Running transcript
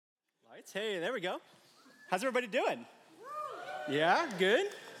Lights. Hey, there we go. How's everybody doing? Yeah, good?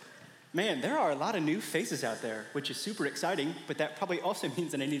 Man, there are a lot of new faces out there, which is super exciting, but that probably also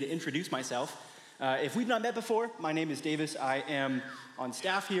means that I need to introduce myself. If we've not met before, my name is Davis. I am on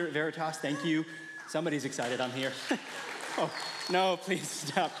staff here at Veritas. Thank you. Somebody's excited I'm here. Oh, no, please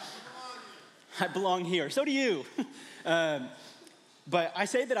stop. I belong here. So do you. But I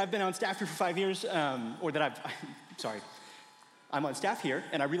say that I've been on staff here for 5 years, I'm on staff here,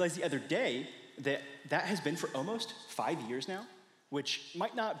 and I realized the other day that has been for almost 5 years now, which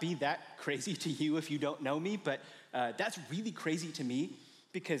might not be that crazy to you if you don't know me, but that's really crazy to me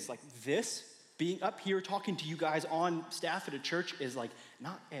because being up here talking to you guys on staff at a church is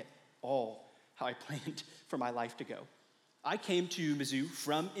not at all how I planned for my life to go. I came to Mizzou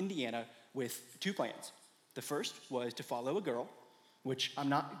from Indiana with 2 plans. The first was to follow a girl, which I'm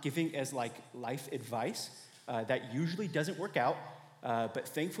not giving as life advice. That usually doesn't work out, but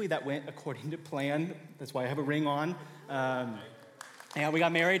thankfully that went according to plan. That's why I have a ring on. And we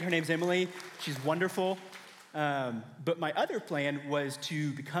got married. Her name's Emily. She's wonderful. But my other plan was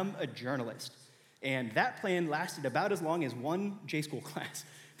to become a journalist. And that plan lasted about as long as one J-school class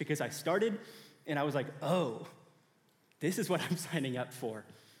because I started and I was like, oh, this is what I'm signing up for.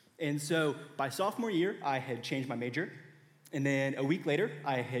 And so by sophomore year, I had changed my major. And then a week later,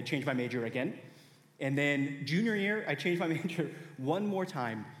 I had changed my major again. And then junior year, I changed my major one more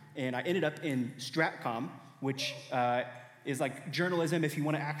time, and I ended up in Stratcom, which is like journalism if you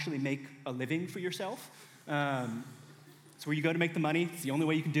want to actually make a living for yourself. It's where you go to make the money. It's the only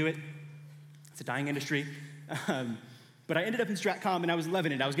way you can do it. It's a dying industry. But I ended up in Stratcom, and I was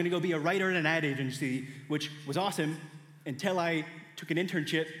loving it. I was going to go be a writer in an ad agency, which was awesome until I took an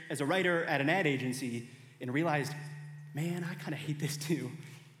internship as a writer at an ad agency and realized, man, I kind of hate this too.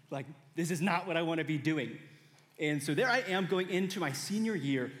 This is not what I want to be doing. And so there I am going into my senior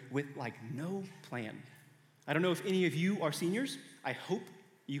year with no plan. I don't know if any of you are seniors. I hope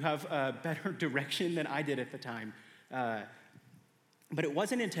you have a better direction than I did at the time. But it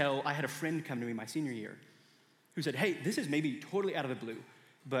wasn't until I had a friend come to me my senior year who said, hey, this is maybe totally out of the blue,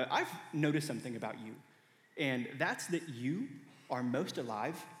 but I've noticed something about you. And that's that you are most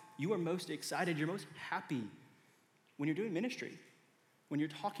alive, you are most excited, you're most happy when you're doing ministry. When you're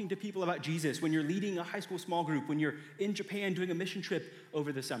talking to people about Jesus, when you're leading a high school small group, when you're in Japan doing a mission trip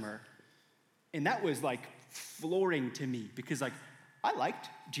over the summer. And that was flooring to me because I liked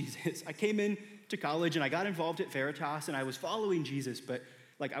Jesus. I came into college and I got involved at Veritas and I was following Jesus, but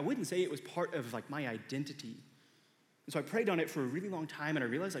I wouldn't say it was part of my identity. And so I prayed on it for a really long time and I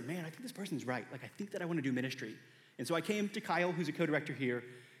realized man, I think this person's right. I think that I want to do ministry. And so I came to Kyle, who's a co-director here,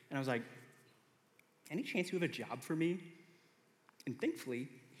 and I was like, any chance you have a job for me? And thankfully,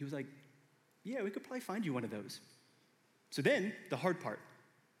 he was like, yeah, we could probably find you one of those. So then, the hard part,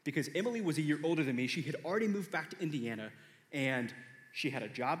 because Emily was a year older than me, she had already moved back to Indiana, and she had a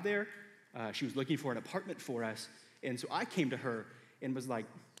job there. She was looking for an apartment for us. And so I came to her and was like,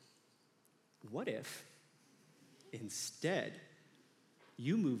 what if instead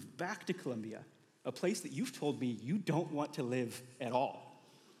you move back to Columbia, a place that you've told me you don't want to live at all?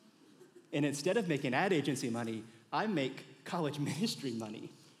 And instead of making ad agency money, I make college ministry money.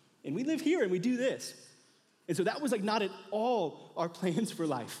 And we live here and we do this. And so that was not at all our plans for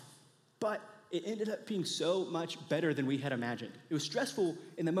life. But it ended up being so much better than we had imagined. It was stressful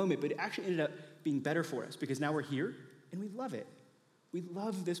in the moment, but it actually ended up being better for us because now we're here and we love it. We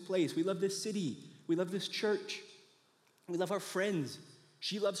love this place. We love this city. We love this church. We love our friends.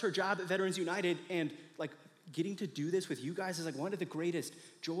 She loves her job at Veterans United, and getting to do this with you guys is one of the greatest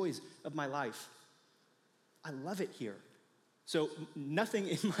joys of my life. I love it here. So nothing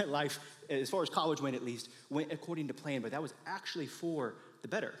in my life, as far as college went at least, went according to plan, but that was actually for the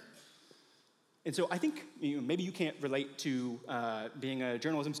better. And so I think maybe you can't relate to being a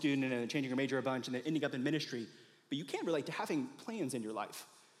journalism student and then changing your major a bunch and then ending up in ministry, but you can relate to having plans in your life.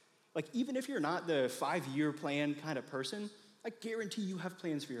 Even if you're not the 5-year plan kind of person, I guarantee you have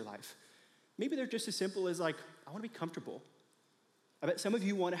plans for your life. Maybe they're just as simple as I want to be comfortable. I bet some of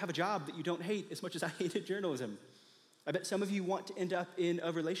you want to have a job that you don't hate as much as I hated journalism. I bet some of you want to end up in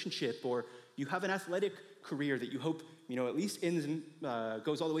a relationship, or you have an athletic career that you hope, at least ends and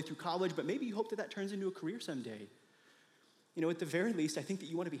goes all the way through college, but maybe you hope that turns into a career someday. At the very least, I think that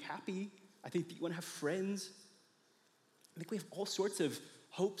you want to be happy. I think that you want to have friends. I think we have all sorts of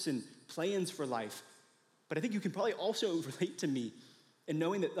hopes and plans for life. But I think you can probably also relate to me in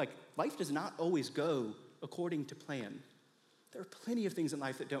knowing that life does not always go according to plan. There are plenty of things in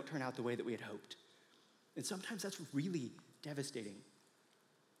life that don't turn out the way that we had hoped. And sometimes that's really devastating.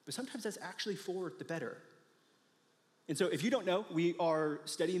 But sometimes that's actually for the better. And so if you don't know, we are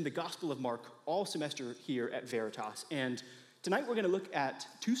studying the Gospel of Mark all semester here at Veritas. And tonight we're going to look at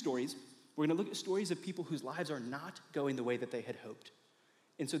two stories. We're going to look at stories of people whose lives are not going the way that they had hoped.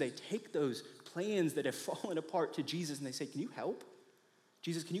 And so they take those plans that have fallen apart to Jesus and they say, can you help?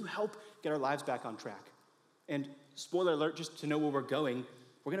 Jesus, can you help get our lives back on track? And spoiler alert, just to know where we're going,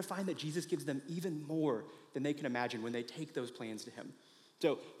 we're going to find that Jesus gives them even more than they can imagine when they take those plans to him.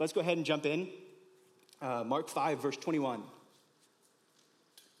 So let's go ahead and jump in. Mark 5, verse 21. It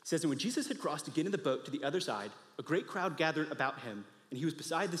says, and when Jesus had crossed to get in the boat to the other side, a great crowd gathered about him, and he was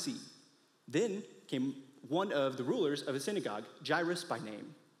beside the sea. Then came one of the rulers of a synagogue, Jairus by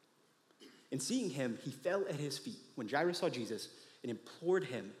name. And seeing him, he fell at his feet when Jairus saw Jesus and implored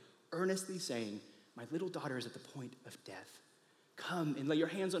him, earnestly saying, my little daughter is at the point of death. Come and lay your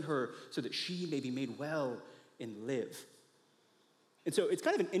hands on her so that she may be made well and live. And so it's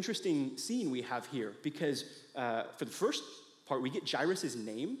kind of an interesting scene we have here because for the first part, we get Jairus'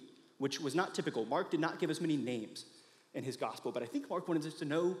 name, which was not typical. Mark did not give us many names in his gospel, but I think Mark wanted us to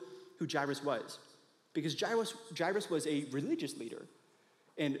know who Jairus was because Jairus was a religious leader.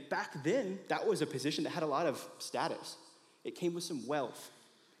 And back then, that was a position that had a lot of status. It came with some wealth.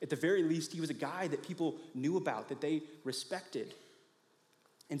 At the very least, he was a guy that people knew about, that they respected.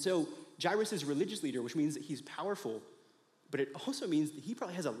 And so Jairus is a religious leader, which means that he's powerful, but it also means that he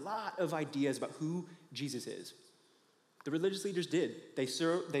probably has a lot of ideas about who Jesus is. The religious leaders did. They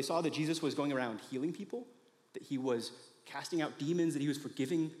saw that Jesus was going around healing people, that he was casting out demons, that he was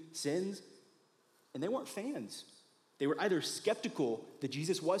forgiving sins, and they weren't fans. They were either skeptical that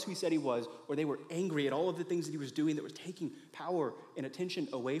Jesus was who he said he was, or they were angry at all of the things that he was doing that were taking power and attention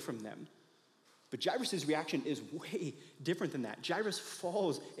away from them. But Jairus' reaction is way different than that. Jairus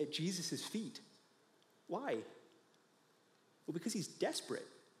falls at Jesus' feet. Why? Well, because he's desperate.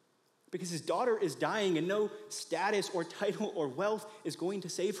 Because his daughter is dying and no status or title or wealth is going to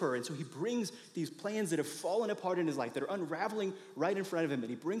save her. And so he brings these plans that have fallen apart in his life, that are unraveling right in front of him. And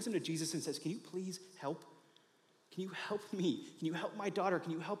he brings them to Jesus and says, can you please help? Can you help me? Can you help my daughter?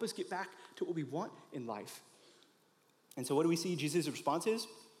 Can you help us get back to what we want in life? And so what do we see Jesus' response is?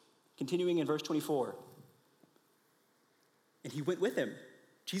 Continuing in verse 24. And he went with him.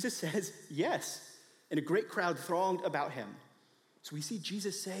 Jesus says, yes. And a great crowd thronged about him. So we see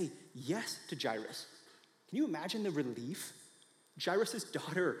Jesus say yes to Jairus. Can you imagine the relief? Jairus'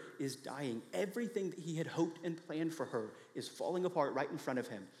 daughter is dying. Everything that he had hoped and planned for her is falling apart right in front of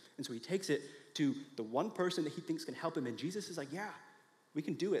him. And so he takes it to the one person that he thinks can help him. And Jesus is like, yeah, we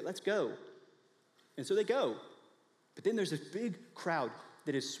can do it. Let's go. And so they go. But then there's this big crowd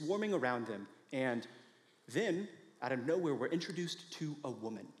that is swarming around them. And then, out of nowhere, we're introduced to a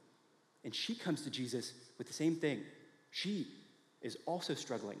woman. And she comes to Jesus with the same thing. She is also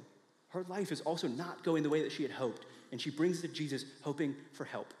struggling. Her life is also not going the way that she had hoped. And she brings it to Jesus hoping for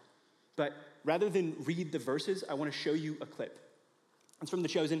help. But rather than read the verses, I want to show you a clip. It's from The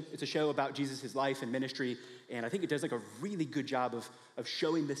Chosen. It's a show about Jesus' life and ministry. And I think it does like a really good job of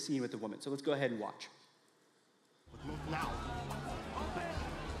showing this scene with the woman. So let's go ahead and watch. Now.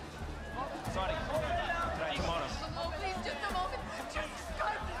 Sorry. Try tomorrow. Oh, please, just a moment. Just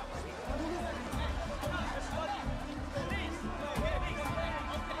start.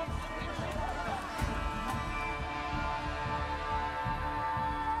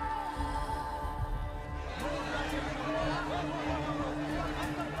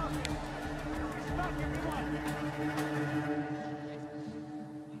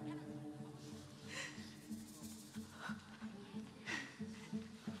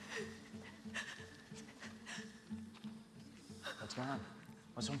 What's going on?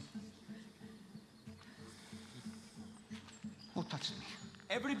 What's wrong? Who touched me?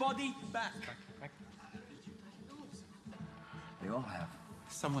 Everybody back. Back. They all have.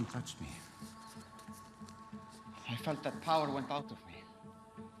 Someone touched me. I felt that power went out of me.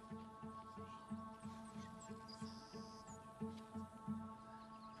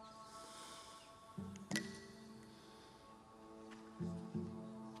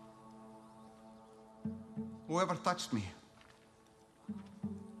 Whoever touched me,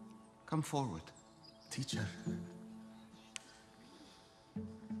 come forward. Teacher.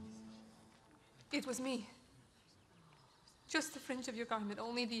 It was me. Just the fringe of your garment,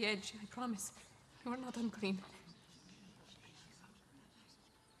 only the edge, I promise. You are not unclean.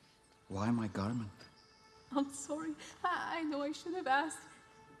 Why my garment? I'm sorry. I know I should have asked.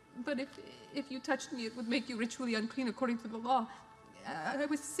 But if you touched me, it would make you ritually unclean according to the law. I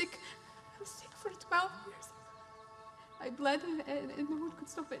was sick. I was sick for 12 years. I bled and no one could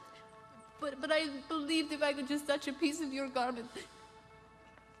stop it. But I believed if I could just touch a piece of your garment.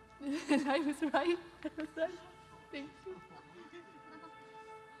 And I was right. I was right. Thank you.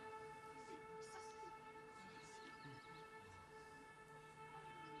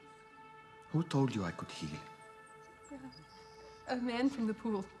 Who told you I could heal? A man from the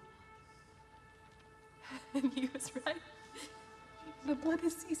pool. And he was right. The blood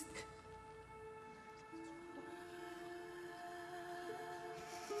has ceased.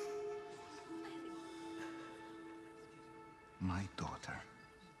 My daughter.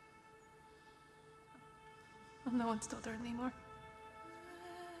 I'm no one's daughter anymore.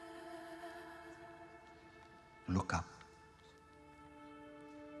 Look up.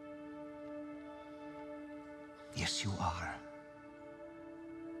 Yes, you are.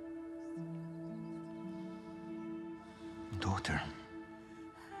 Daughter.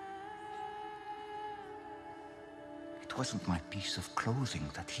 It wasn't my piece of clothing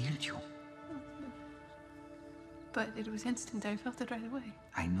that healed you. But it was instant. I felt it right away.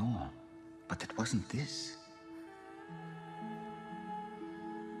 I know, but it wasn't this.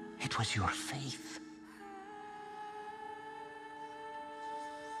 It was your faith.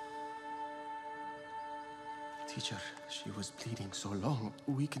 Teacher, she was bleeding so long.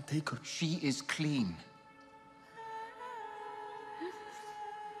 We can take her. She is clean.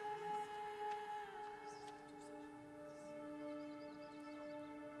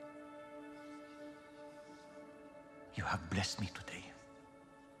 You have blessed me today.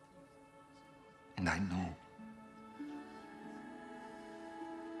 And I know.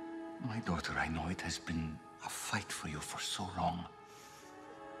 My daughter, I know it has been a fight for you for so long.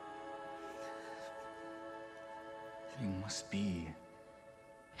 You must be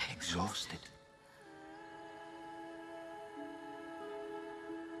exhausted.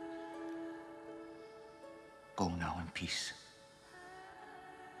 Go now in peace.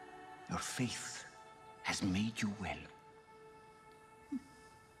 Your faith has made you well.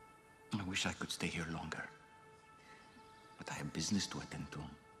 I wish I could stay here longer, but I have business to attend to.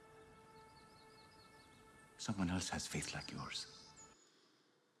 Someone else has faith like yours.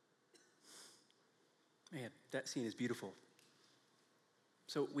 Man, that scene is beautiful.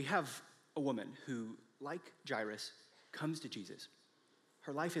 So we have a woman who, like Jairus, comes to Jesus.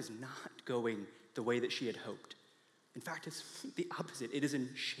 Her life is not going the way that she had hoped. In fact, it's the opposite. It is in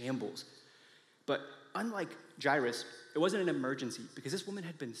shambles. But unlike Jairus, it wasn't an emergency because this woman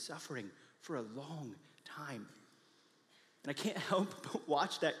had been suffering for a long time. And I can't help but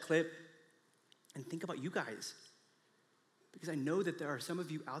watch that clip and think about you guys. Because I know that there are some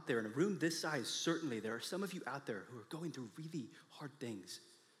of you out there, in a room this size, certainly, there are some of you out there who are going through really hard things.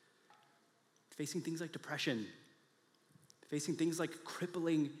 Facing things like depression, facing things like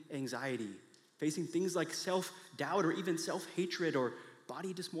crippling anxiety, facing things like self-doubt or even self-hatred or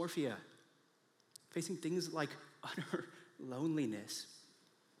body dysmorphia, facing things like utter loneliness.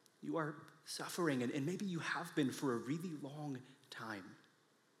 You are suffering, and maybe you have been for a really long time.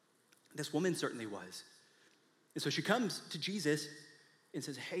 This woman certainly was. And so she comes to Jesus and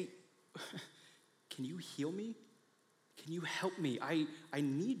says, hey, can you heal me? Can you help me? I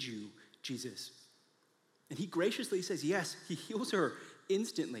need you, Jesus. And he graciously says, yes, he heals her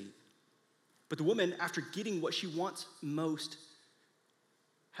instantly. But the woman, after getting what she wants most,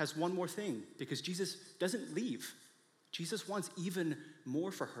 has one more thing, because Jesus doesn't leave. Jesus wants even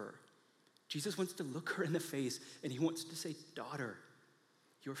more for her. Jesus wants to look her in the face, and he wants to say, daughter,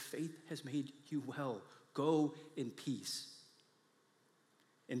 your faith has made you well. Go in peace.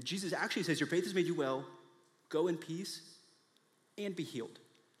 And Jesus actually says, your faith has made you well. Go in peace and be healed.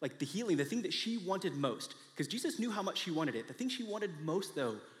 Like the healing, the thing that she wanted most, because Jesus knew how much she wanted it. The thing she wanted most,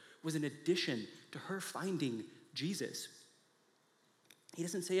 though, was an addition to her finding Jesus. He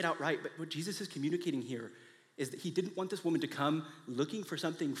doesn't say it outright, but what Jesus is communicating here is that he didn't want this woman to come looking for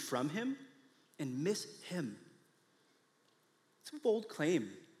something from him and miss him. It's a bold claim.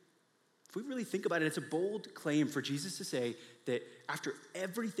 If we really think about it, it's a bold claim for Jesus to say that after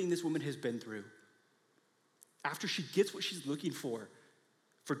everything this woman has been through, after she gets what she's looking for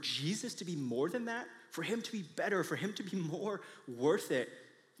Jesus to be more than that, for him to be better, for him to be more worth it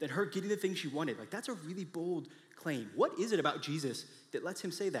than her getting the thing she wanted. Like, that's a really bold claim. What is it about Jesus that lets him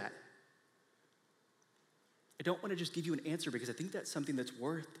say that? I don't want to just give you an answer because I think that's something that's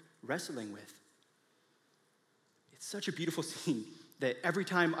worth wrestling with. It's such a beautiful scene that every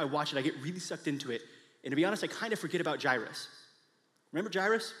time I watch it, I get really sucked into it. And to be honest, I kind of forget about Jairus. Remember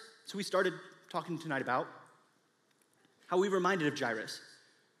Jairus? That's who we started talking tonight about. How are we reminded of Jairus?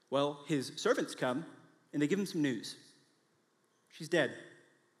 Well, his servants come and they give him some news. She's dead.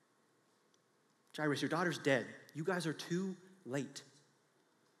 Jairus, your daughter's dead. You guys are too late.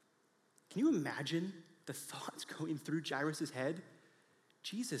 Can you imagine the thoughts going through Jairus' head?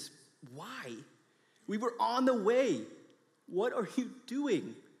 Jesus, why? We were on the way. What are you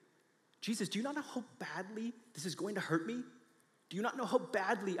doing? Jesus, do you not know how badly this is going to hurt me? Do you not know how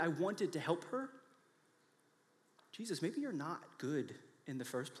badly I wanted to help her? Jesus, maybe you're not good in the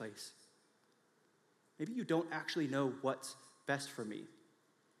first place. Maybe you don't actually know what's best for me.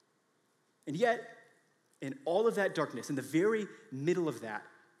 And yet, in all of that darkness, in the very middle of that,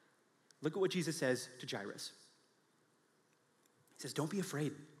 look at what Jesus says to Jairus. He says, don't be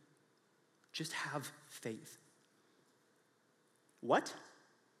afraid. Just have faith. What?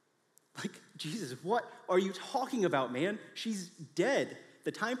 Like, Jesus, what are you talking about, man? She's dead.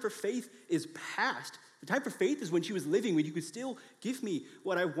 The time for faith is past. The time for faith is when she was living, when you could still give me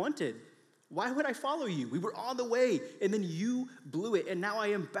what I wanted. Why would I follow you? We were on the way, and then you blew it, and now I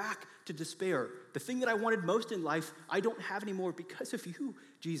am back to despair. The thing that I wanted most in life, I don't have anymore because of you,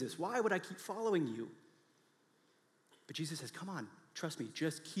 Jesus. Why would I keep following you? But Jesus says, come on, trust me,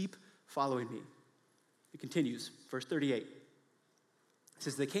 just keep following me. It continues, verse 38. It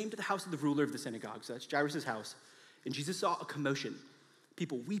says, they came to the house of the ruler of the synagogue, so that's Jairus' house, and Jesus saw a commotion,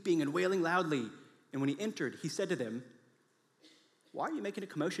 people weeping and wailing loudly. And when he entered, he said to them, why are you making a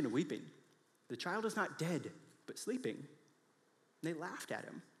commotion and weeping? The child is not dead, but sleeping. And they laughed at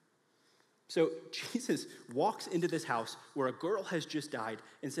him. So Jesus walks into this house where a girl has just died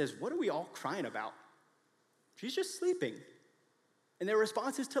and says, what are we all crying about? She's just sleeping. And their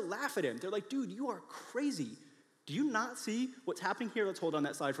response is to laugh at him. They're like, dude, you are crazy. Do you not see what's happening here? Let's hold on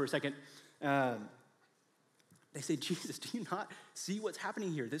that slide for a second. They say, Jesus, do you not see what's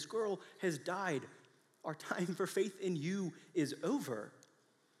happening here? This girl has died. Our time for faith in you is over.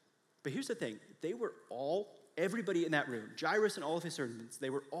 But here's the thing. They were all, everybody in that room, Jairus and all of his servants,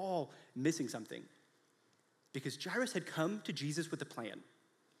 they were all missing something. Because Jairus had come to Jesus with a plan.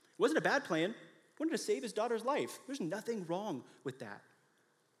 It wasn't a bad plan. He wanted to save his daughter's life. There's nothing wrong with that.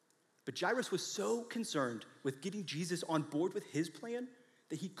 But Jairus was so concerned with getting Jesus on board with his plan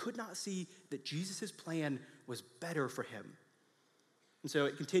that he could not see that Jesus' plan was better for him. And so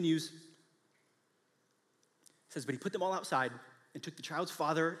it continues. It says, but he put them all outside and took the child's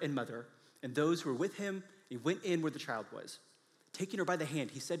father and mother and those who were with him. He went in where the child was. Taking her by the hand,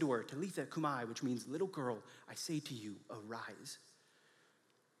 he said to her, Talitha kumai, which means, little girl, I say to you, arise.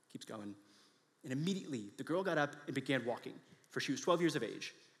 Keeps going. And immediately the girl got up and began walking, for she was 12 years of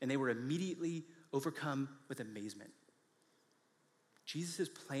age. And they were immediately overcome with amazement. Jesus'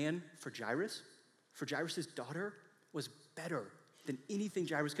 plan for Jairus' daughter, was better than anything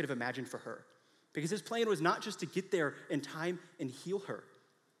Jairus could have imagined for her. Because his plan was not just to get there in time and heal her.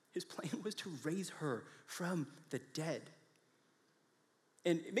 His plan was to raise her from the dead.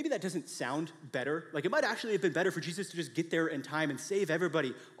 And maybe that doesn't sound better. Like, it might actually have been better for Jesus to just get there in time and save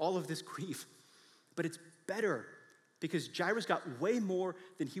everybody all of this grief. But it's better because Jairus got way more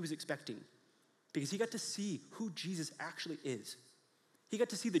than he was expecting. Because he got to see who Jesus actually is. He got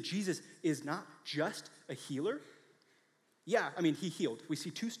to see that Jesus is not just a healer. Yeah, I mean, he healed. We see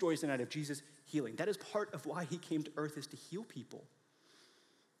 2 stories tonight of Jesus healing. That is part of why he came to earth, is to heal people.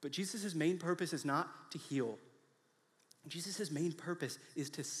 But Jesus' main purpose is not to heal. Jesus' main purpose is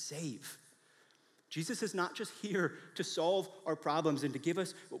to save. Jesus is not just here to solve our problems and to give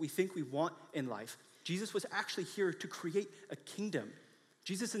us what we think we want in life. Jesus was actually here to create a kingdom.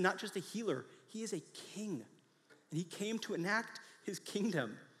 Jesus is not just a healer, he is a king. And he came to enact his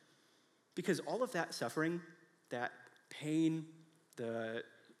kingdom. Because all of that suffering, that pain, the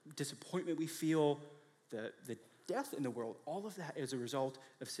disappointment we feel, the death in the world, all of that is a result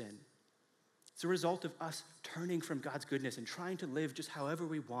of sin. It's a result of us turning from God's goodness and trying to live just however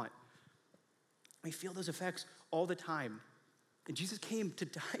we want. We feel those effects all the time. And Jesus came to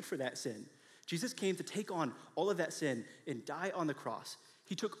die for that sin. Jesus came to take on all of that sin and die on the cross.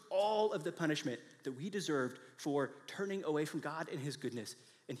 He took all of the punishment that we deserved for turning away from God and his goodness,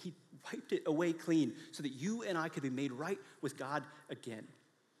 and he wiped it away clean so that you and I could be made right with God again.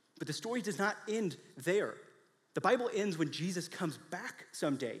 But the story does not end there. The Bible ends when Jesus comes back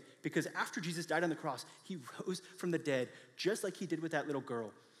someday, because after Jesus died on the cross, he rose from the dead, just like he did with that little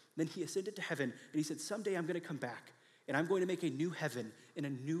girl. Then he ascended to heaven, and he said, someday I'm going to come back, and I'm going to make a new heaven and a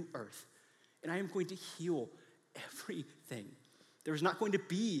new earth, and I am going to heal everything. There's not going to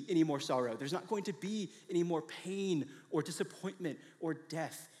be any more sorrow. There's not going to be any more pain or disappointment or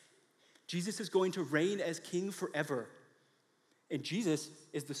death. Jesus is going to reign as king forever. And Jesus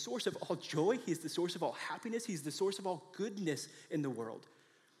is the source of all joy. He is the source of all happiness. He's the source of all goodness in the world.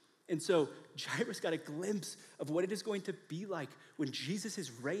 And so Jairus got a glimpse of what it is going to be like when Jesus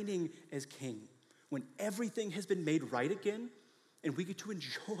is reigning as king, when everything has been made right again, and we get to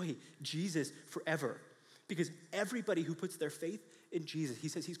enjoy Jesus forever. Because everybody who puts their faith in Jesus, he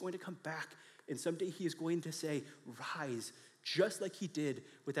says he's going to come back And someday he is going to say, rise, just like he did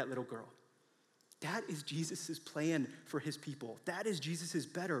with that little girl. That is Jesus' plan for his people. That is Jesus'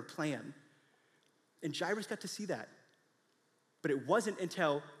 better plan. And Jairus got to see that. But it wasn't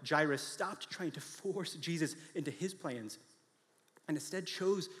until Jairus stopped trying to force Jesus into his plans and instead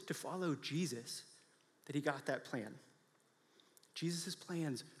chose to follow Jesus that he got that plan. Jesus'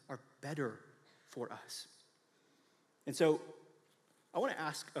 plans are better for us. And so I want to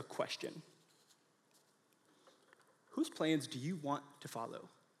ask a question. Whose plans do you want to follow?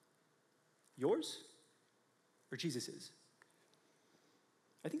 Yours or Jesus's?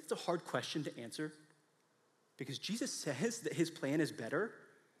 I think it's a hard question to answer because Jesus says that his plan is better,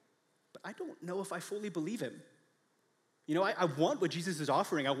 but I don't know if I fully believe him. You know, I want what Jesus is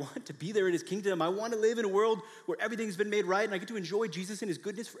offering. I want to be there in his kingdom. I want to live in a world where everything's been made right and I get to enjoy Jesus and his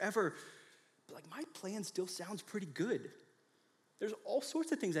goodness forever. But like my plan still sounds pretty good. There's all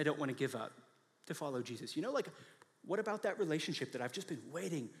sorts of things I don't want to give up to follow Jesus. You know, like what about that relationship that I've just been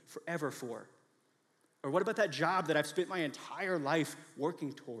waiting forever for? Or what about that job that I've spent my entire life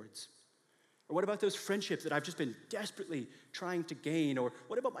working towards? Or what about those friendships that I've just been desperately trying to gain? Or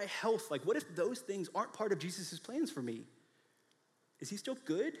what about my health? Like, what if those things aren't part of Jesus' plans for me? Is he still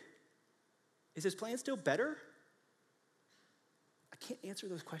good? Is his plan still better? I can't answer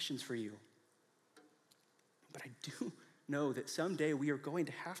those questions for you. But I do know that someday we are going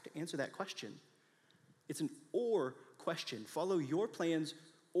to have to answer that question. It's an or question. Follow your plans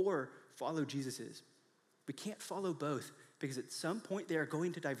or follow Jesus's. We can't follow both because at some point they are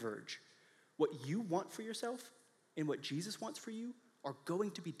going to diverge. What you want for yourself and what Jesus wants for you are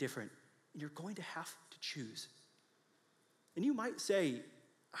going to be different, and you're going to have to choose. And you might say,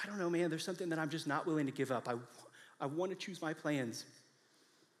 I don't know, man, there's something that I'm just not willing to give up. I want to choose my plans.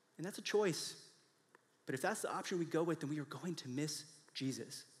 And that's a choice. But if that's the option we go with, then we are going to miss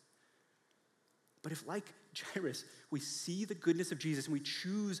Jesus. But if, like Jairus, we see the goodness of Jesus and we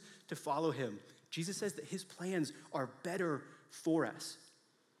choose to follow him, Jesus says that his plans are better for us.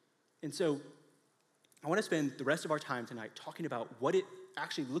 And so I want to spend the rest of our time tonight talking about what it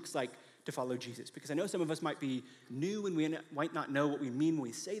actually looks like to follow Jesus, because I know some of us might be new and we might not know what we mean when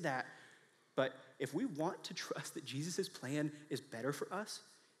we say that, but if we want to trust that Jesus' plan is better for us,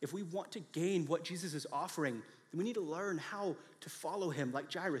 if we want to gain what Jesus is offering, then we need to learn how to follow him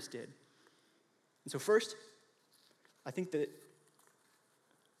like Jairus did. And so first, I think that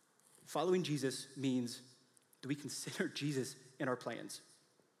following Jesus means that we consider Jesus in our plans.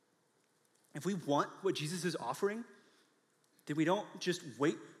 If we want what Jesus is offering, then we don't just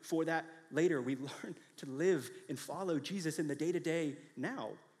wait for that later. We learn to live and follow Jesus in the day-to-day now.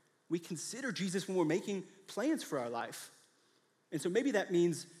 We consider Jesus when we're making plans for our life. And so maybe that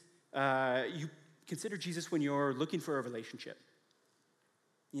means you consider Jesus when you're looking for a relationship.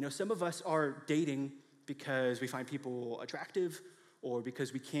 You know, some of us are dating because we find people attractive or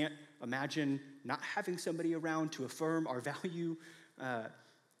because we can't imagine not having somebody around to affirm our value.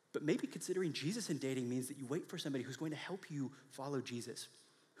 But maybe considering Jesus in dating means that you wait for somebody who's going to help you follow Jesus,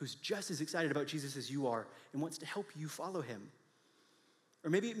 who's just as excited about Jesus as you are and wants to help you follow him. Or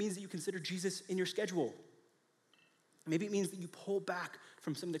maybe it means that you consider Jesus in your schedule. Maybe it means that you pull back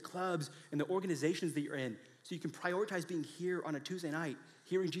from some of the clubs and the organizations that you're in so you can prioritize being here on a Tuesday night,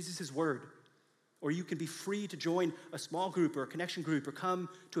 hearing Jesus' word. Or you can be free to join a small group or a connection group or come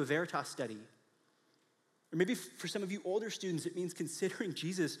to a Veritas study. Or maybe for some of you older students, it means considering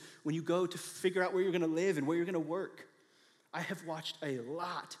Jesus when you go to figure out where you're going to live and where you're going to work. I have watched a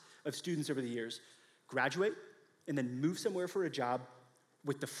lot of students over the years graduate and then move somewhere for a job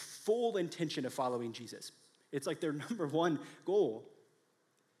with the full intention of following Jesus. It's like their number one goal.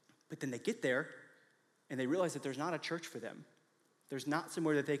 But then they get there and they realize that there's not a church for them. There's not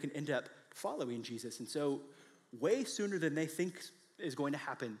somewhere that they can end up following Jesus. And so way sooner than they think is going to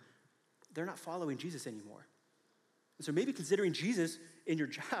happen, they're not following Jesus anymore. And so maybe considering Jesus in your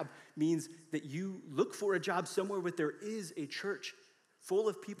job means that you look for a job somewhere where there is a church full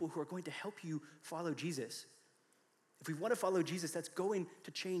of people who are going to help you follow Jesus. If we want to follow Jesus, that's going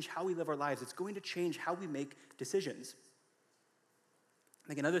to change how we live our lives. It's going to change how we make decisions. I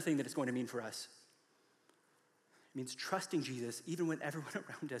think another thing that it's going to mean for us, it means trusting Jesus even when everyone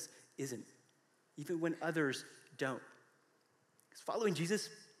around us isn't, even when others don't. Because following Jesus,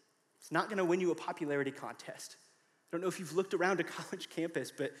 it's not going to win you a popularity contest. I don't know if you've looked around a college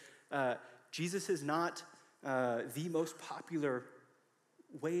campus, but Jesus is not the most popular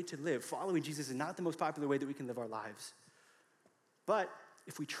way to live. Following Jesus is not the most popular way that we can live our lives. But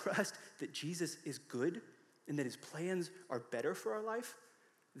if we trust that Jesus is good and that his plans are better for our life,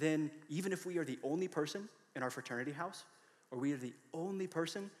 then even if we are the only person in our fraternity house, or we are the only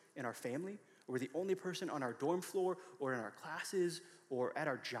person in our family, or we're the only person on our dorm floor or in our classes or at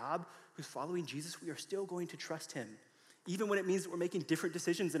our job who's following Jesus, we are still going to trust him. Even when it means that we're making different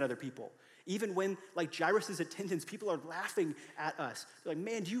decisions than other people. Even when, like Jairus' attendants, people are laughing at us. They're like,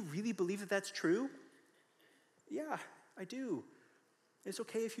 man, do you really believe that that's true? Yeah, I do. It's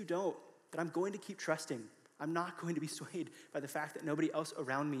okay if you don't, but I'm going to keep trusting. I'm not going to be swayed by the fact that nobody else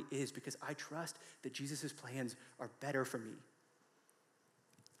around me is, because I trust that Jesus' plans are better for me.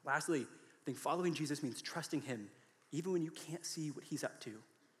 Lastly, I think following Jesus means trusting him even when you can't see what he's up to.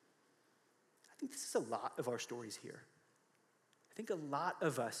 I think this is a lot of our stories here. I think a lot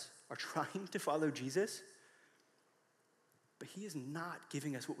of us are trying to follow Jesus, but he is not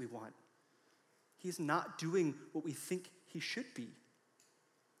giving us what we want. He is not doing what we think he should be.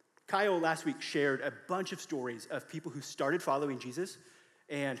 Kyle last week shared a bunch of stories of people who started following Jesus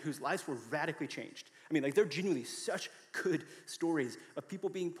and whose lives were radically changed. I mean, like, they're genuinely such good stories of people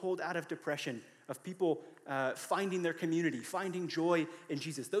being pulled out of depression, of people finding their community, finding joy in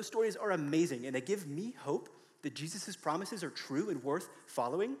Jesus. Those stories are amazing, and they give me hope that Jesus' promises are true and worth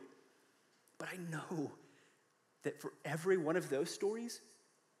following. But I know that for every one of those stories,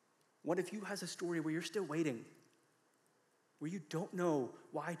 one of you has a story where you're still waiting, where you don't know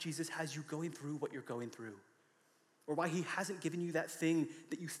why Jesus has you going through what you're going through, or why he hasn't given you that thing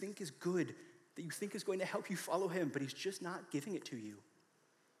that you think is good, that you think is going to help you follow him, but he's just not giving it to you.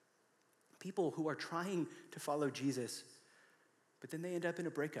 People who are trying to follow Jesus, but then they end up in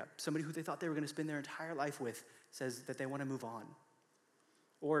a breakup. Somebody who they thought they were going to spend their entire life with says that they want to move on.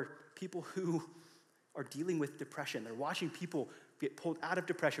 Or people who are dealing with depression. They're watching people get pulled out of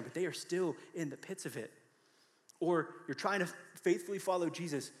depression, but they are still in the pits of it. Or you're trying to faithfully follow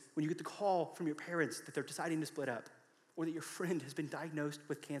Jesus when you get the call from your parents that they're deciding to split up, or that your friend has been diagnosed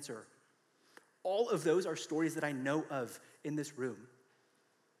with cancer. All of those are stories that I know of in this room.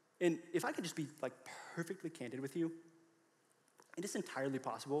 And if I could just be like perfectly candid with you, it is entirely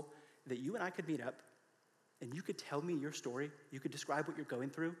possible that you and I could meet up and you could tell me your story, you could describe what you're going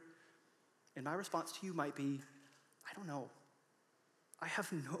through, and my response to you might be, I don't know. I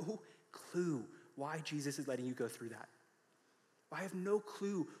have no clue why Jesus is letting you go through that. I have no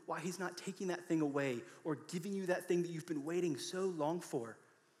clue why he's not taking that thing away or giving you that thing that you've been waiting so long for.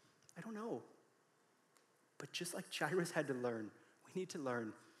 I don't know. But just like Jairus had to learn, we need to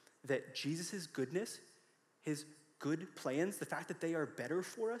learn that Jesus' goodness, his good plans, the fact that they are better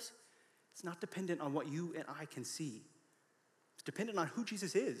for us, it's not dependent on what you and I can see. It's dependent on who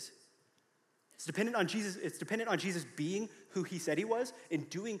Jesus is. It's dependent on Jesus being who he said he was and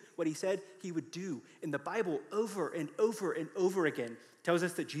doing what he said he would do. And the Bible over and over and over again tells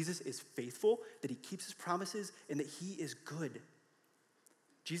us that Jesus is faithful, that he keeps his promises, and that he is good.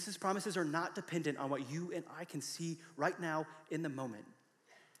 Jesus' promises are not dependent on what you and I can see right now in the moment.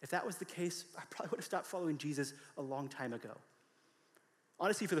 If that was the case, I probably would have stopped following Jesus a long time ago.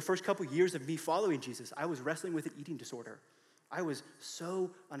 Honestly, for the first couple years of me following Jesus, I was wrestling with an eating disorder. I was so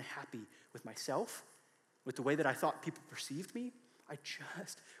unhappy with myself, with the way that I thought people perceived me. I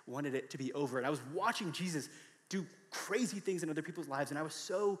just wanted it to be over. And I was watching Jesus do crazy things in other people's lives, and I was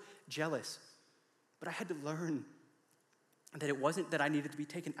so jealous. But I had to learn that it wasn't that I needed to be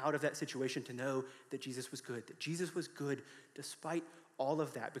taken out of that situation to know that Jesus was good, that Jesus was good despite all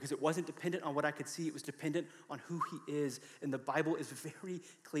of that, because it wasn't dependent on what I could see, it was dependent on who he is. And the Bible is very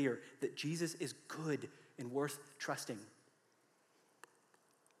clear that Jesus is good and worth trusting.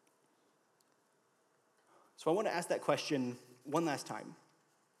 So I want to ask that question one last time.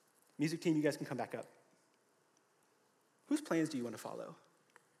 Music team, you guys can come back up. Whose plans do you want to follow?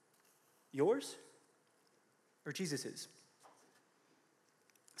 Yours or Jesus's?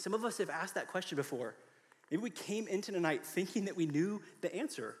 Some of us have asked that question before. Maybe we came into tonight thinking that we knew the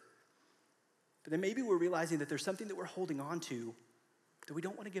answer. But then maybe we're realizing that there's something that we're holding on to that we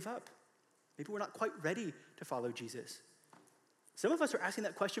don't want to give up. Maybe we're not quite ready to follow Jesus. Some of us are asking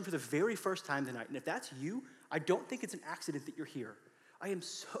that question for the very first time tonight. And if that's you, I don't think it's an accident that you're here. I am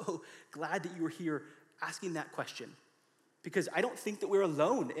so glad that you are here asking that question, because I don't think that we're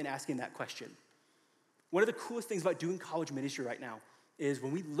alone in asking that question. One of the coolest things about doing college ministry right now is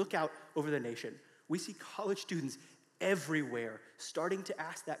when we look out over the nation, we see college students everywhere starting to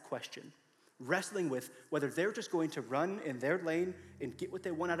ask that question, wrestling with whether they're just going to run in their lane and get what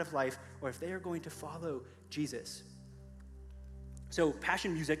they want out of life, or if they are going to follow Jesus. So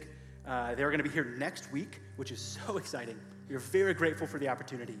Passion Music, they're going to be here next week, which is so exciting. We're very grateful for the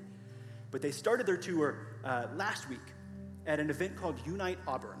opportunity. But they started their tour last week at an event called Unite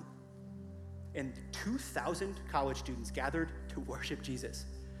Auburn. And 2,000 college students gathered to worship Jesus.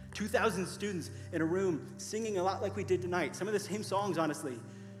 2,000 students in a room singing a lot like we did tonight. Some of the same songs, honestly.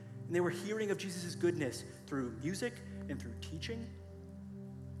 And they were hearing of Jesus' goodness through music and through teaching.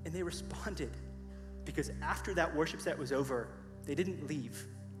 And they responded because after that worship set was over, they didn't leave.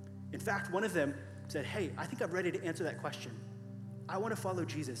 In fact, one of them said, hey, I think I'm ready to answer that question. I want to follow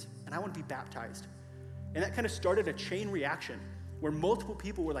Jesus and I want to be baptized. And that kind of started a chain reaction where multiple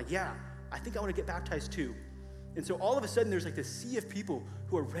people were like, yeah, I think I want to get baptized too. And so all of a sudden there's like this sea of people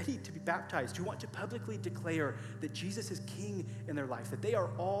who are ready to be baptized, who want to publicly declare that Jesus is king in their life, that they are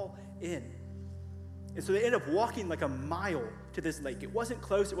all in. And so they end up walking like a mile to this lake. It wasn't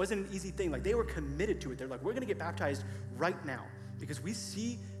close, it wasn't an easy thing. Like they were committed to it. They're like, we're gonna get baptized right now because we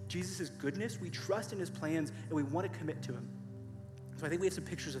see Jesus' goodness, we trust in his plans, and we want to commit to him. So I think we have some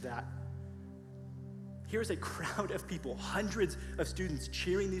pictures of that. Here's a crowd of people, hundreds of students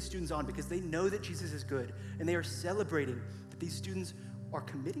cheering these students on because they know that Jesus is good, and they are celebrating that these students are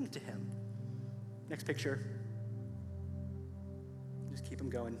committing to him. Next picture. Just keep them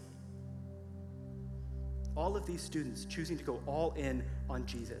going. All of these students choosing to go all in on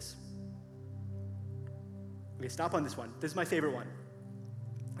Jesus. Okay, stop on this one. This is my favorite one.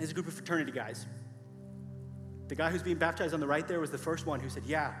 This is a group of fraternity guys. The guy who's being baptized on the right there was the first one who said,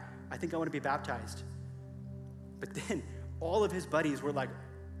 yeah, I think I want to be baptized. But then all of his buddies were like,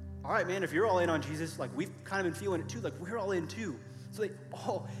 all right, man, if you're all in on Jesus, like we've kind of been feeling it too, like we're all in too. So they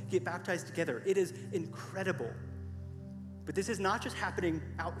all get baptized together. It is incredible. But this is not just happening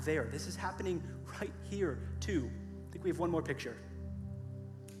out there. This is happening right here too. I think we have one more picture.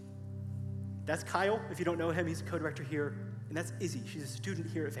 That's Kyle. If you don't know him, he's a co-director here. And that's Izzy. She's a student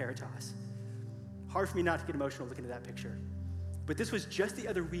here at Veritas. Hard for me not to get emotional looking at that picture. But this was just the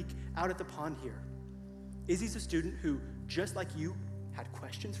other week out at the pond here. Izzy's a student who, just like you, had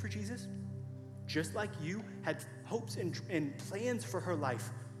questions for Jesus. Just like you, had hopes and plans for her life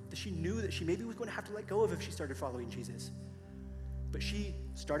that she knew that she maybe was going to have to let go of if she started following Jesus. But she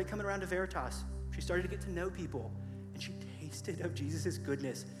started coming around to Veritas. She started to get to know people. And she tasted of Jesus'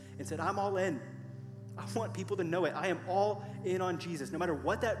 goodness and said, I'm all in. I want people to know it. I am all in on Jesus, no matter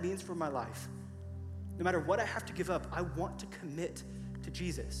what that means for my life. No matter what I have to give up, I want to commit to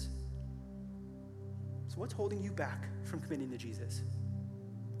Jesus. So what's holding you back from committing to Jesus?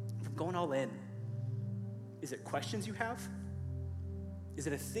 From going all in? Is it questions you have? Is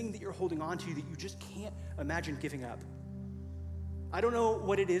it a thing that you're holding on to that you just can't imagine giving up? I don't know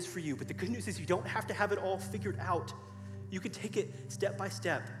what it is for you, but the good news is you don't have to have it all figured out. You can take it step by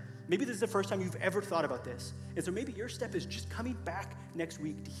step. Maybe this is the first time you've ever thought about this. And so maybe your step is just coming back next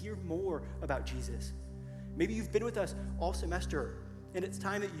week to hear more about Jesus. Maybe you've been with us all semester, and it's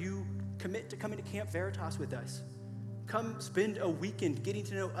time that you commit to coming to Camp Veritas with us. Come spend a weekend getting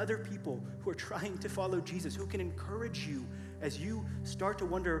to know other people who are trying to follow Jesus, who can encourage you as you start to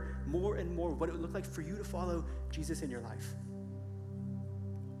wonder more and more what it would look like for you to follow Jesus in your life.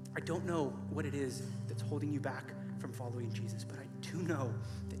 I don't know what it is that's holding you back from following Jesus, but I do know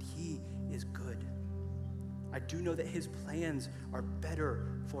that he is good. I do know that his plans are better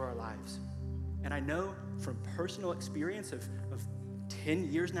for our lives. And I know from personal experience of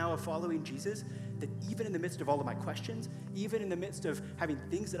 10 years now of following Jesus, that even in the midst of all of my questions, even in the midst of having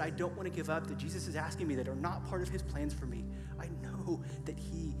things that I don't want to give up, that Jesus is asking me that are not part of his plans for me, I know that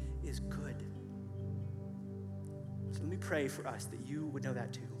he is good. So let me pray for us that you would know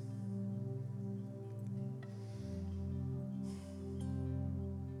that too.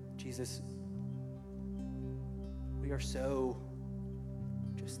 Jesus, we are so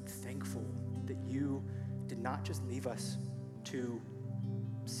just thankful that you did not just leave us to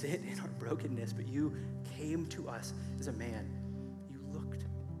sit in our brokenness, but you came to us as a man. You looked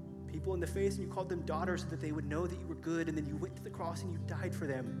people in the face and you called them daughters so that they would know that you were good, and then you went to the cross and you died for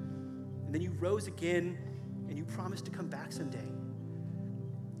them. And then you rose again and you promised to come back someday.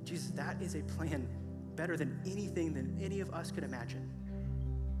 Jesus, that is a plan better than anything than any of us could imagine.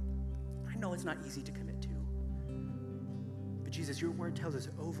 I know it's not easy to commit to, but Jesus, your word tells us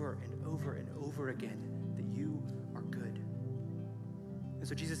over and over and over again that you are good. And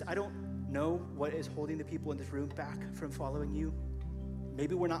so Jesus, I don't know what is holding the people in this room back from following you.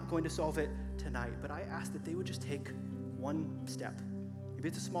 Maybe we're not going to solve it tonight, but I ask that they would just take one step. Maybe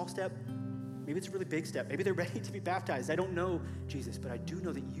it's a small step, maybe it's a really big step. Maybe they're ready to be baptized. I don't know, Jesus, but I do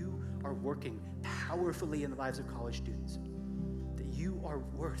know that you are working powerfully in the lives of college students, that you are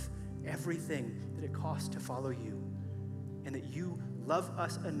worth everything that it costs to follow you, and that you love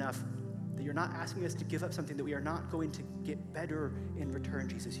us enough that you're not asking us to give up something that we are not going to get better in return,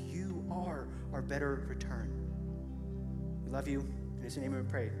 Jesus. You are our better return. We love you. In his name we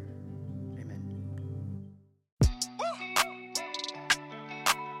pray.